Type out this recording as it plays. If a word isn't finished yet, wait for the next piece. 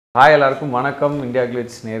Hi எல்லாருக்கும் வணக்கம்.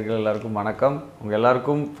 Indiaglitz நேயர்கள் எல்லாருக்கும் வணக்கம். உங்கள்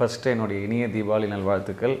எல்லாருக்கும் ஃபஸ்ட்டு என்னுடைய இனிய தீபாவளி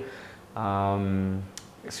நல்வாழ்த்துக்கள்.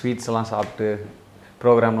 ஸ்வீட்ஸ் எல்லாம் சாப்பிட்டு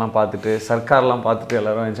ப்ரோக்ராம்லாம் பார்த்துட்டு சர்க்கார்லாம் பார்த்துட்டு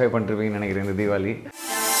எல்லோரும் என்ஜாய் பண்ணிருப்பீங்கன்னு நினைக்கிறேன் இந்த Deepavali.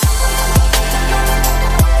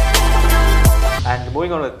 And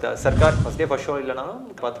moving on with Sarkar, first day first show இல்லனாலும்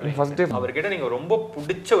பார்த்துருக்கீங்க. ஃபர்ஸ்ட் டே அவர்கிட்ட நீங்கள் ரொம்ப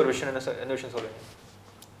பிடிச்ச ஒரு விஷயம் என்ன விஷயம் சொல்லுவீங்க?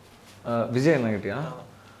 விஜய் என்ன கிட்டியா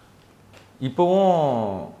இப்போவும்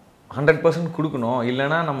 100% கொடுக்கணும்,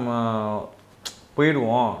 இல்லைன்னா நம்ம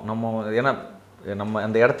போயிடுவோம். ஏன்னா நம்ம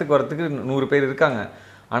அந்த இடத்துக்கு வரத்துக்கு 100 பேர் இருக்காங்க.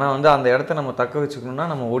 ஆனால் அந்த இடத்த நம்ம தக்க வச்சுக்கணுன்னா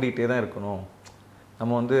நம்ம ஓடிட்டே தான் இருக்கணும்.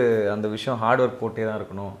 நம்ம அந்த விஷயம் ஹார்ட் ஒர்க் போட்டே தான்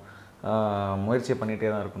இருக்கணும், முயற்சியை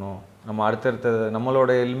பண்ணிகிட்டே தான் இருக்கணும். நம்ம அடுத்தடுத்த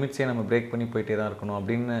நம்மளோட லிமிட்ஸே நம்ம பிரேக் பண்ணி போயிட்டே தான் இருக்கணும்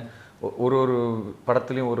அப்படின்னு ஒரு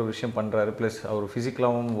படத்துலையும் ஒரு விஷயம் பண்ணுறாரு. ப்ளஸ் அவர்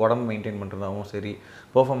ஃபிசிக்கலாகவும் உடம்பு மெயின்டைன் பண்ணுறதாகவும் சரி,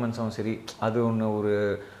 பெர்ஃபார்மன்ஸாகவும் சரி, அது ஒரு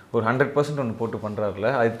 100% ஒன்று போட்டு பண்ணுறாருல.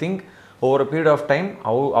 I think over period of time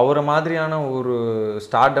அவரை மாதிரியான ஒரு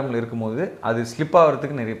ஸ்டார்டமில் இருக்கும்போது அது ஸ்லிப்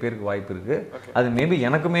ஆகிறதுக்கு நிறைய பேருக்கு வாய்ப்பு இருக்குது. அது மேபி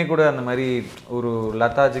எனக்குமே கூட அந்த மாதிரி ஒரு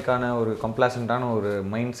லத்தாஜிக்கான ஒரு கம்ப்ளாசண்ட்டான ஒரு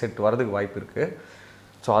மைண்ட் செட் வரதுக்கு வாய்ப்பு இருக்குது.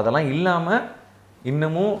 ஸோ அதெல்லாம் இல்லாமல்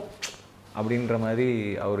இன்னமும் அப்படின்ற மாதிரி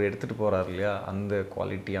அவர் எடுத்துகிட்டு போகிறார் இல்லையா, அந்த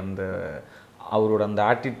குவாலிட்டி, அவரோட அந்த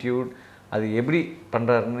ஆட்டிடியூட், அது எப்படி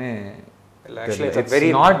பண்ணுறாருன்னு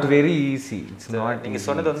நீங்க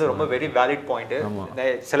சொன்னது ரொம்ப வெரி வேலிட் பாயிண்ட்.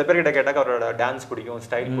 சில பேர்கிட்ட கேட்டாக்க அவரோட டான்ஸ் பிடிக்கும்,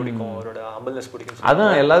 ஸ்டைல் பிடிக்கும், அவரோட ஹம்பிள்னஸ் பிடிக்கும்,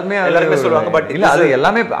 அதான் எல்லாருமே சொல்லுவாங்க. பட் இல்ல, அது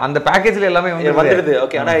எல்லாமே அந்த பேக்கேஜ்ல எல்லாமே வந்துருது.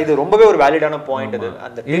 ஓகே, ஆனா இது ரொம்பவே ஒரு வேலிடான பாயிண்ட். அது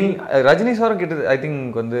அந்த ரஜினி சாரும் கிட்ட ஐ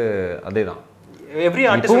திங்க் அதேதான். எவ்ரி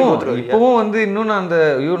ஆர்டிஸ்ட் இப்போவும் இன்னும் நான்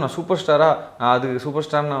நான் சூப்பர் ஸ்டாரா, அது சூப்பர்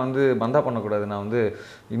ஸ்டார் நான் பந்தா பண்ணக்கூடாது. நான்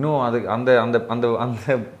இன்னும் அது அந்த அந்த அந்த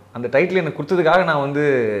அந்த அந்த டைட்டில் எனக்கு கொடுத்ததுக்காக நான்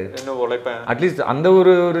இன்னும் உழைப்பேன். அட்லீஸ்ட் அந்த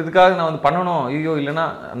ஒரு இதுக்காக நான் பண்ணணும். ஐயோ இல்லைன்னா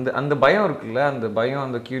அந்த பயம் இருக்குல்ல, அந்த பயம்,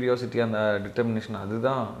 அந்த கியூரியாசிட்டி, அந்த டிட்டர்மினேஷன்,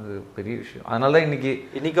 அதுதான் அது பெரிய விஷயம். அதனால தான்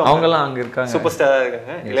இன்னைக்கு அவங்கெல்லாம் அங்கே இருக்காங்க, சூப்பர் ஸ்டாராக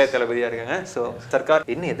இருக்காங்க, இளைய தளபதியாக இருக்காங்க. ஸோ சர்க்கார்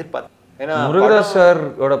என்ன எதிர்பார்த்து, ஏன்னா முருகதாஸ்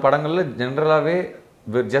சாரோட படங்களில் ஜென்ரலாகவே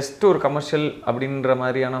ஜஸ்ட் ஒரு கமர்ஷியல் அப்படின்ற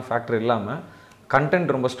மாதிரியான ஃபேக்டர் இல்லாமல்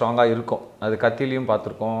கண்டென்ட் ரொம்ப ஸ்ட்ராங்காக இருக்கும். அது கத்திலையும்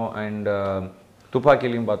பார்த்துருக்கோம் அண்ட்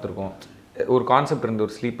துப்பாக்கிலையும் பார்த்துருக்கோம். ஒரு கான்செப்ட் இருந்தது,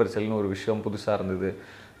 ஒரு ஸ்லீப்பர் செல்னு ஒரு விஷயம் புதுசாக இருந்தது.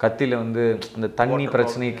 கத்தியில் அந்த தண்ணி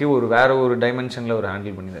பிரச்சனைக்கு வேறு ஒரு டைமென்ஷனில் ஒரு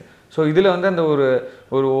ஹேண்டில் பண்ணிது. ஸோ இதில் அந்த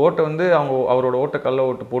ஒரு ஓட்டை அவரோட ஓட்டை கல்ல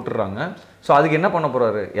ஓட்டு போட்டுடுறாங்க. ஸோ அதுக்கு என்ன பண்ண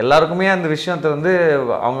போகிறாரு, எல்லாருக்குமே அந்த விஷயத்தை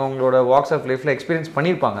அவங்களோட வாக்ஸ் ஆஃப் லைஃப்பில் எக்ஸ்பீரியன்ஸ்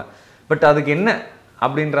பண்ணியிருப்பாங்க. பட் அதுக்கு என்ன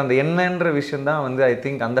அப்படின்ற அந்த என்னன்ற விஷயந்தான் ஐ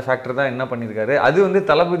திங்க் அந்த ஃபேக்டர் தான் என்ன பண்ணியிருக்காரு. அது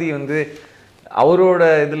தளபதி அவரோட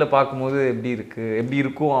இதில் பார்க்கும்போது எப்படி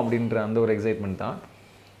இருக்கும் அப்படின்ற அந்த ஒரு எக்ஸைட்மெண்ட் தான்.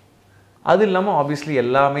 அது இல்லாமல் ஆப்வியஸ்லி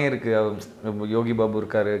எல்லாமே இருக்குது. யோகி பாபு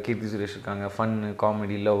இருக்கார், கீர்த்தி சுரேஷ் இருக்காங்க, ஃபன்னு,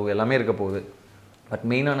 காமெடி, லவ் எல்லாமே இருக்க போகுது. பட்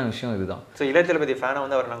மெயினான விஷயம் இதுதான். ஸோ இளைய தளபதி ஃபேனை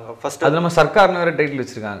அவர் நாங்கள் ஃபர்ஸ்ட் அது நம்ம சர்க்கார்னு வேறு டைட்டில்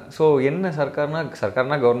வச்சுருக்காங்க. ஸோ என்ன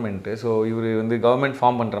சர்க்கார்னா கவர்மெண்ட்டு. ஸோ இவர் கவர்மெண்ட்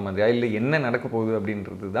ஃபார்ம் பண்ணுற மாதிரியா இல்லை என்ன நடக்க போகுது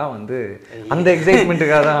அப்படின்றது தான் அந்த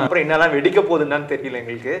எக்ஸைட்மெண்ட்டுக்காக தான். அப்புறம் என்னெல்லாம் வெடிக்க போகுதுன்னு தெரியல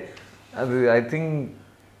எங்களுக்கு. அது ஐ திங்க்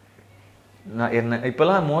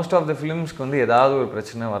இப்போல்லாம் மோஸ்ட் ஆஃப் த ஃபிலிம்ஸ்க்கு ஏதாவது ஒரு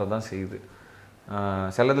பிரச்சனை வரதான் செய்யுது.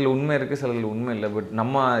 சிலதில் உண்மை இருக்குது, சிலதில் உண்மை இல்லை. பட்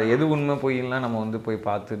நம்ம எது உண்மை பொய்லாம் நம்ம போய்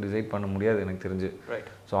பார்த்து டிசைட் பண்ண முடியாது எனக்கு தெரிஞ்சு.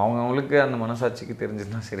 ஸோ அவங்களுக்கு அந்த மனசாட்சிக்கு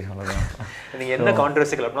தெரிஞ்சுதுன்னா சரி, அவ்வளோதான். நீங்கள் என்ன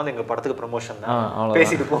கான்ட்ரவர்சிகள் அப்படின்னா எங்கள் படத்துக்கு ப்ரமோஷன் தான்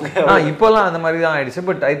பேசிட்டு போங்க. இப்போல்லாம் அந்த மாதிரி தான் ஆயிடுச்சு.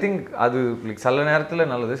 பட் ஐ திங்க் அது சில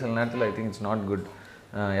நேரத்தில் நல்லது, சில நேரத்தில் I think it's not good.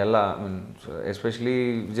 எல்லா எஸ்பெஷலி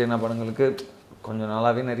விஜயனா படங்களுக்கு கொஞ்சம்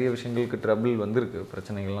நாளாகவே நிறைய விஷயங்களுக்கு ட்ரபிள் வந்திருக்கு,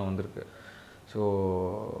 பிரச்சனைகள்லாம் வந்திருக்கு. ஸோ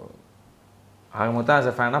ஆக மொத்தம் ஆஸ்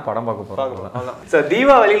அ ஃபேனாக படம் பார்க்க போகிறோம். ஸோ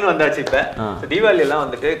தீபாவளின்னு வந்தாச்சு. இப்போ தீபாவளி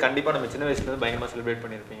எல்லாம் கண்டிப்பாக நம்ம சின்ன வயசுலேருந்து பயங்கரமாக செலிப்ரேட்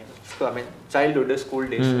பண்ணியிருப்பீங்க. So I mean childhood, school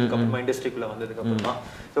days, அப்புறமா இண்டஸ்ட்ரிக்குள்ளே வந்ததுக்கப்புறம் தான்.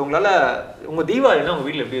 ஸோ உங்களால் உங்கள் தீபாவளினா உங்கள்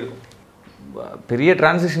வீட்டில் எப்படி இருக்கும்? பெரிய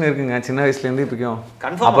டிரான்சிஷன் இருக்குங்க சின்ன வயசுலேருந்து இப்போக்கும்.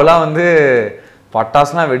 அப்போல்லாம்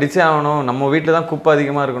பட்டாசுலாம் வெடிச்சே ஆகணும், நம்ம வீட்டில் தான் குப்பை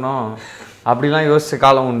அதிகமாக இருக்கணும் அப்படிலாம் யோசிச்ச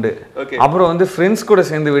காலம் உண்டு. அப்புறம் ஃப்ரெண்ட்ஸ் கூட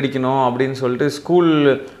சேர்ந்து வெடிக்கணும் அப்படின்னு சொல்லிட்டு ஸ்கூல்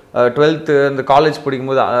 12th அந்த காலேஜ்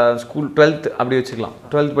படிக்கும்போது ஸ்கூல் 12th அப்படி வச்சுக்கலாம்,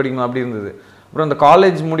 12th படிக்கணும் அப்படி இருந்தது. அப்புறம் அந்த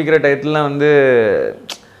காலேஜ் முடிக்கிற டயத்துலாம்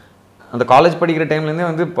அந்த காலேஜ் படிக்கிற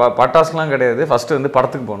டைம்லேருந்தே பட்டாசுலாம் கிடையாது. ஃபஸ்ட்டு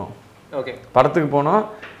படத்துக்கு போனோம். படத்துக்கு போனோம்,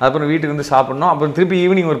 அப்புறம் வீட்டுக்கு சாப்பிட்ணும், அப்புறம் திருப்பி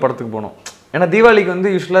ஈவினிங் ஒரு படத்துக்கு போனோம். ஏன்னா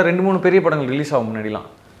தீபாவளிக்கு யூஸ்வலாக 2-3 பெரிய படங்கள் ரிலீஸ் ஆகும் முன்னாடிலாம்.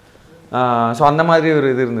 ஸோ அந்த மாதிரி ஒரு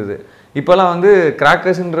இது இருந்தது. இப்போல்லாம்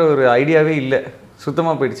கிராக்கர்ஸ்ன்ற ஒரு ஐடியாவே இல்லை,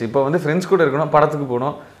 சுத்தமாக போயிடுச்சு. இப்போ ஃப்ரெண்ட்ஸ் கூட இருக்கணும், படத்துக்கு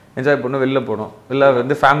போகணும், என்ஜாய் பண்ணணும், வெளில போகணும்,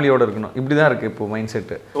 இல்லை ஃபேமிலியோடு இருக்கணும், இப்படி தான் இருக்குது இப்போ மைண்ட்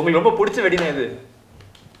செட்டு. உங்களுக்கு ரொம்ப பிடிச்ச வெடினா இது?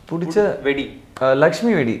 பிடிச்ச வெடி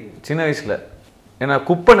லக்ஷ்மி வெடி சின்ன வயசில். ஏன்னா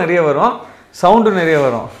குப்பை நிறைய வரும், சவுண்டு நிறைய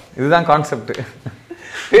வரும், இதுதான் கான்செப்ட்.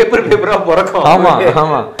 பேப்பராக பிறக்கும். ஆமாம்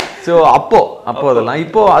ஆமாம். ஸோ அப்போ அதெல்லாம்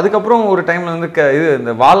இப்போ அதுக்கப்புறம் ஒரு டைமில் வந்து இது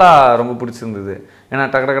இந்த வாலா ரொம்ப பிடிச்சிருந்தது. ஏன்னா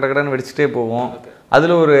டக்கடன்னு வெடிச்சிட்டே போவோம்.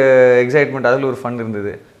 அதில் ஒரு எக்ஸைட்மெண்ட், அதில் ஒரு ஃபன்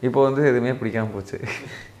இருந்தது. இப்போ வந்து எதுவுமே பிடிக்காம போச்சு.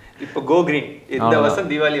 இப்போ கோ கிரீன். இந்த வருஷம்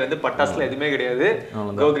தீபாவளி வந்து பட்டாசுல எதுவுமே கிடையாது,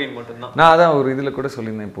 கோ கிரீன் மட்டும்தான். நான் அதான் ஒரு இதில் கூட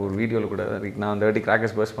சொல்லியிருந்தேன், இப்போ ஒரு வீடியோவில் கூட நான் அந்த வாட்டி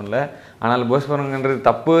கிராக்கர்ஸ் பர்ஸ்ட் பண்ணல. ஆனால் பர்ஸ்ட் பண்ணுங்கன்றது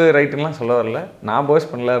தப்பு ரைட்டுலாம் சொல்ல வரல, நான்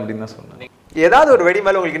பர்ஸ்ட் பண்ணல அப்படின்னு தான் சொன்னேன். ஏதாவது ஒரு வெடி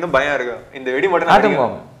மேலே உங்களுக்கு இன்னும் பயம் இருக்கும்? இந்த வெடி மட்டும்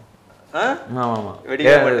ஆமாம்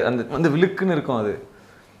அந்த வந்து விழுக்குன்னு இருக்கும்.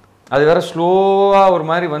 அது வேற ஸ்லோவாக ஒரு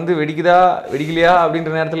மாதிரி வந்து வெடிக்கலையா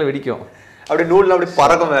அப்படின்ற நேரத்தில் வெடிக்கும். அப்படி நூலில் அப்படி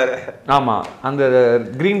பறக்கும் வேற. ஆமாம், அந்த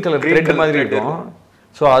கிரீன் கலர் த்ரெட் மாதிரி இருக்கும்.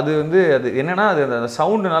 ஸோ அது வந்து அது என்னன்னா அது அந்த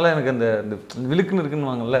சவுண்டுனால எனக்கு அந்த விழுக்குன்னு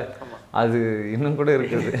இருக்குன்னு வாங்கல, அது இன்னும் கூட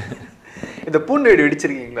இருக்குது. இந்த பூண்டு வெடி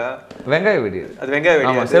வெடிச்சிருக்கீங்களா? வெங்காய வெடி. அது வெங்காய வெடி.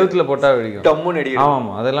 ஆமாம், செவுத்துல போட்டால் வெடிக்கும். டம்முன்னு வெடிக்கும்.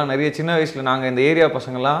 ஆமாம், அதெல்லாம் நிறைய சின்ன வயசில் நாங்கள் இந்த ஏரியா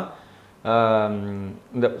பசங்கள்லாம்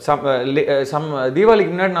இந்த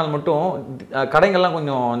தீபாவளிக்கு முன்னாடி நாள் மட்டும் கடைங்கள்லாம்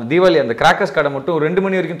கொஞ்சம் அந்த தீபாவளி அந்த கிராக்கர்ஸ் கடை மட்டும் 2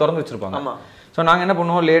 மணி வரைக்கும் திறந்து வச்சுருப்பாங்க. ஸோ நாங்கள் என்ன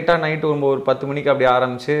பண்ணுவோம், லேட்டாக நைட்டு ஒரு 10 மணிக்கு அப்படி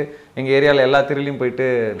ஆரம்பிச்சு எங்கள் ஏரியாவில் எல்லா தெருலையும் போயிட்டு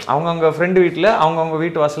அவங்கவுங்க ஃப்ரெண்டு வீட்டில் அவங்கவுங்க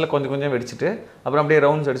வீட்டு வாசலில் கொஞ்சம் வெடிச்சிட்டு அப்புறம் அப்படியே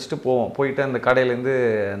ரவுண்ட்ஸ் அடிச்சுட்டு போயிட்டு அந்த கடையிலேருந்து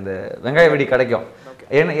அந்த வெங்காய வெடி கிடைக்கும்.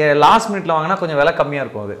 ஏன்னா லாஸ்ட் மினிட்ல வாங்கினா கொஞ்சம் விலை கம்மியாக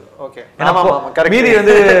இருக்கும். அது மீதி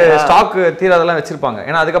வந்து ஸ்டாக் தீராதெல்லாம் வச்சிருப்பாங்க.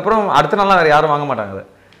 ஏன்னா அதுக்கப்புறம் அடுத்த நாள்லாம் வேறு யாரும் வாங்க மாட்டாங்க.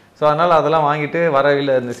 ஸோ அதனால் அதெல்லாம் வாங்கிட்டு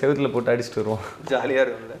வரவில்லை அந்த செவுத்துல போட்டு அடிச்சுட்டு வருவோம். ஜாலியாக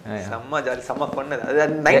இருக்கும்ல, செம்ம ஜாலி, செம்ம பண்ணது. அது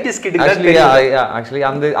 90s கிட் ஆக்சுவலி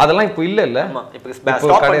அந்த அதெல்லாம் இப்போ இல்லை,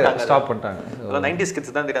 இப்போ கடை ஸ்டாப் பண்ணிட்டாங்க. 90s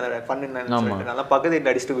கிட்ஸ் தான் தெரியும் அந்த ஃபன் என்னன்னு. நல்லா பக்கத்து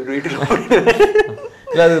வீட்டில் அடிச்சுட்டு வீட்டில்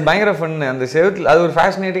இல்லை, அது பயங்கர ஃபன்னு. அந்த செவுத்துல அது ஒரு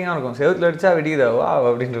ஃபேசினேட்டிங்காக இருக்கும். செவுத்துல அடிச்சா வெடிக்குதாவா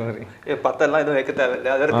அப்படின்ற மாதிரி. பத்தெல்லாம் எதுவும் வைக்க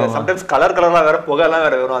தேவையில்லை. அதற்கு சம்டைம்ஸ் கலர்லாம் வேற, புகைலாம்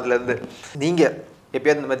வேற வரும் அதுலேருந்து. நீங்கள்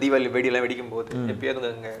எப்பயாவது இந்த மாதிரி தீபாவளி வெடியெல்லாம் வெடிக்கும் போது எப்பயாவது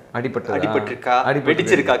அங்கே அடிபட்டிருக்கா,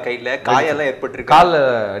 வெடிச்சிருக்கா, கையில் காயெல்லாம் ஏற்பட்டிருக்கு? காலில்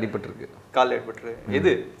அடிபட்டிருக்கு. காலில் ஏற்பட்டிருக்கு.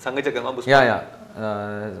 எது சங்கு சக்கரமா?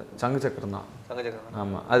 சங்கு சக்கரம் தான்.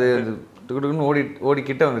 ஆமாம், அது டுக்குன்னு ஓடி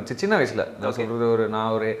கிட்ட வந்துச்சு சின்ன வயசில். நான் சொல்கிறது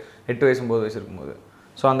நான் ஒரு 8 வயசு 9 வயசு இருக்கும்போது.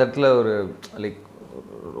 ஸோ அந்த இடத்துல ஒரு லைக்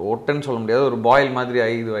ஒட்டன்னு சொல்ல முடியாது, ஒரு பாயில் மாதிரி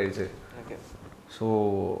இதுவாயிடுச்சு. ஸோ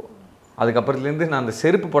அதுக்கப்புறத்துலேருந்து நான் அந்த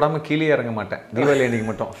செருப்பு போடாமல் கீழே இறங்க மாட்டேன் தீபாவளி அன்னைக்கு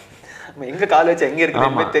மட்டும். எங்க கால் வச்சு எங்க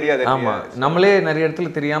இருக்குன்னு தெரியாது. ஆமா, நம்மளே நிறைய இடத்துல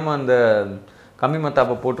தெரியாம அந்த கம்மி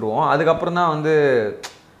மத்தாப்பை போட்டுருவோம். அதுக்கப்புறம் தான் வந்து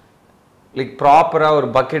லைக் ப்ராப்பரா ஒரு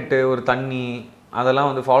பக்கெட்டு, ஒரு தண்ணி அதெல்லாம்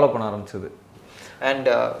வந்து ஃபாலோ பண்ண ஆரம்பிச்சது. அண்ட்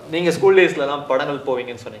நீங்க ஸ்கூல் டேஸ்லலாம் படங்கள்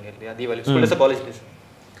போவீங்கன்னு சொன்னீங்க இல்லையா? Deepavali school days, college days?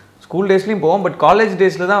 School டேஸ்லயும் போவோம், பட் காலேஜ்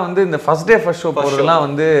டேஸ்ல தான் வந்து இந்த ஃபர்ஸ்ட் டே ஃபர்ஸ்ட் ஷோ போறதெல்லாம்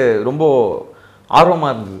வந்து ரொம்ப ஆர்வமா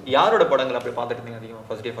இருந்தது. யாரோட படங்கள் அப்படி பார்த்துட்டு இருந்தீங்க அதிகமாக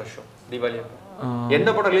first day first show Deepavali? எந்த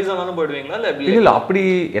படம் ரிலீஸ் ஆனாலும் போயிடுவீங்களா? இல்லை அப்படி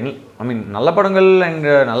ஐ மீன் நல்ல படங்கள் அண்ட்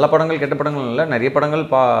நல்ல படங்கள் கெட்ட படங்கள் இல்லை, நிறைய படங்கள்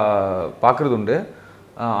பார்க்குறது உண்டு.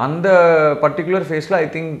 அந்த பர்டிகுலர் ஃபேஸில் ஐ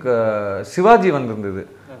திங்க் சிவாஜி வந்திருந்தது.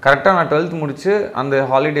 கரெக்டாக நான் 12th முடிச்சு அந்த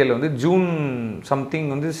ஹாலிடேயில் வந்து ஜூன் சம்திங்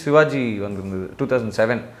வந்து சிவாஜி வந்திருந்தது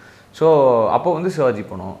 2007. ஸோ அப்போ வந்து சிவாஜி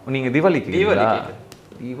போனோம். நீங்கள்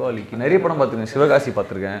தீபாவளிக்கு நிறைய படம் பார்த்துருக்கேன். சிவகாசி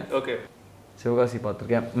பார்த்துருக்கேன். ஓகே, சிவகாசி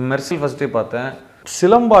பார்த்துருக்கேன். மெர்சல் ஃபர்ஸ்ட் டே பார்த்தேன்.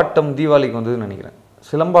 சிலம்பாட்டம் தீபாவளிக்கு வந்ததுன்னு நினைக்கிறேன்.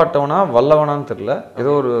 சிலம்பாட்டம்னா வல்லவனான்னு தெரில,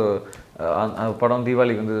 ஏதோ ஒரு படம்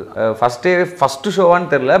தீபாவளிக்கு வந்து ஃபஸ்ட்டு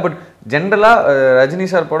ஷோவான்னு தெரில. பட் ஜென்ரலாக ரஜினி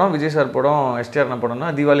சார் படம், விஜய் சார் படம், எஸ்டிஆர் படம்னா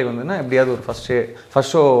தீபாவளிக்கு வந்துன்னா எப்படியாவது ஒரு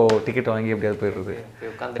ஃபர்ஸ்ட் ஷோ டிக்கெட் வாங்கி எப்படியாவது போயிடுறது.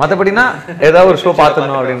 மற்றபடினா ஏதாவது ஒரு ஷோ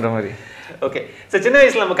பார்த்துடணும் அப்படின்ற மாதிரி. ஓகே, ஸோ சின்ன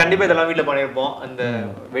வயசுல நம்ம கண்டிப்பா இதெல்லாம் வீட்டில் பண்ணியிருப்போம். அந்த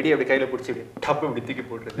வெடி அப்படி கையில பிடிச்சி டப்பு இப்படி தூக்கி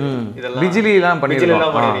போட்டுருக்கு. இதெல்லாம் பிஜிலிலாம்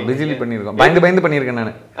பண்ணியிருக்கோம். பிஜிலி பண்ணியிருக்கோம், பயந்து பண்ணியிருக்கேன்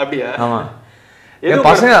நான். அப்படியா? ஆமாம், என்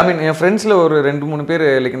பசங்க ஐ மீன் என் ஃப்ரெண்ட்ஸில் ஒரு 2-3 பேர்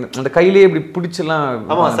லைக் அந்த கையிலேயே இப்படி பிடிச்சலாம்.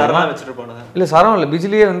 இல்லை சரம் இல்லை,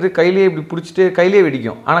 பிஜிலியே வந்து கையிலேயே இப்படி பிடிச்சிட்டு கையிலேயே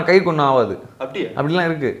வெடிக்கும், ஆனால் கைக்கு ஒன்றும் ஆகாது. அப்படிலாம்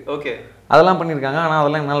இருக்கு. ஓகே, அதெல்லாம் பண்ணியிருக்காங்க. ஆனால்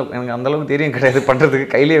அதெல்லாம் எனக்கு அந்தளவுக்கு தெரியும் கிடையாது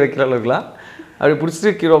பண்ணுறதுக்கு. கையிலேயே வைக்கிற அளவுக்குலாம் அப்படி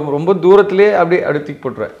பிடிச்சிட்டு ரொம்ப தூரத்துலேயே அப்படியே தூக்கி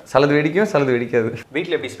போட்டுருவேன். சிலது வெடிக்கும், சிலது வெடிக்காது.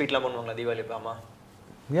 வீட்டில் எப்படி ஸ்வீட்லாம் பண்ணுவாங்களா தீபாவளி? ஆமா,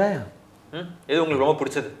 ஏன் எது உங்களுக்கு ரொம்ப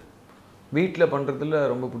பிடிச்சது? வீட்டில் பண்ணுறதுல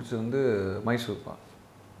ரொம்ப பிடிச்சது வந்து மைசூர் பாக்.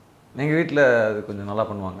 எங்கள் வீட்டில் அது கொஞ்சம் நல்லா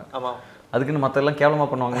பண்ணுவாங்க. ஆமாம், அதுக்குன்னு மற்றெல்லாம் கேவலமாக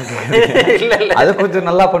பண்ணுவாங்க. அது கொஞ்சம்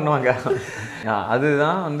நல்லா பண்ணுவாங்க.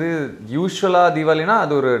 அதுதான் வந்து யூஸ்வலாக தீபாவளினா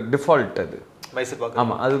அது ஒரு டிஃபால்ட். அது மைசூர் பாக்.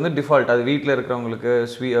 ஆமாம், அது வந்து டிஃபால்ட். அது வீட்டில் இருக்கிறவங்களுக்கு,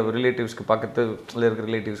 ரிலேட்டிவ்ஸ்க்கு, பக்கத்தில் இருக்கிற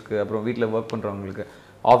ரிலேட்டிவ்ஸ்க்கு, அப்புறம் வீட்டில் ஒர்க் பண்ணுறவங்களுக்கு,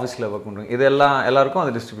 ஆஃபீஸில் ஒர்க் பண்ணுறவங்க, இதெல்லாம் எல்லாருக்கும்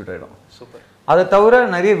அது டிஸ்ட்ரிபியூட் ஆகிடும். சூப்பர். அதை தவிர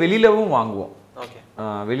நிறைய வெளியிலவும் வாங்குவோம். ஓகே,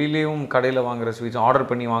 வெளியிலேயும் கடையில் வாங்குகிற ஸ்வீட்ஸும் ஆர்டர்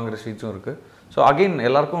பண்ணி வாங்குகிற ஸ்வீட்ஸும் இருக்குது. ஸோ அகெயின்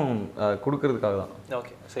எல்லாருக்கும் கொடுக்கறதுக்காக தான்.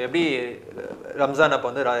 ஓகே, ஸோ எப்படி ரம்ஜான் அப்போ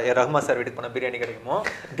வந்து ரஹ்மான் சார் வீட்டுக்கு போனால் பிரியாணி கிடைக்குமோ,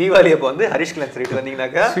 தீபாவளி அப்போ வந்து ஹரிஷ் கல்யாண் சார் வீட்டுக்கு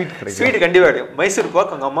வந்தீங்கன்னாக்கா ஸ்வீட் கண்டிப்பாக கிடைக்கும். மைசூர்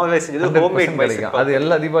பாக் அவங்க அம்மாவே செஞ்சது ஹோம்மேட் கிடைக்கும். அது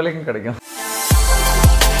எல்லா தீபாவளிக்கும் கிடைக்கும்.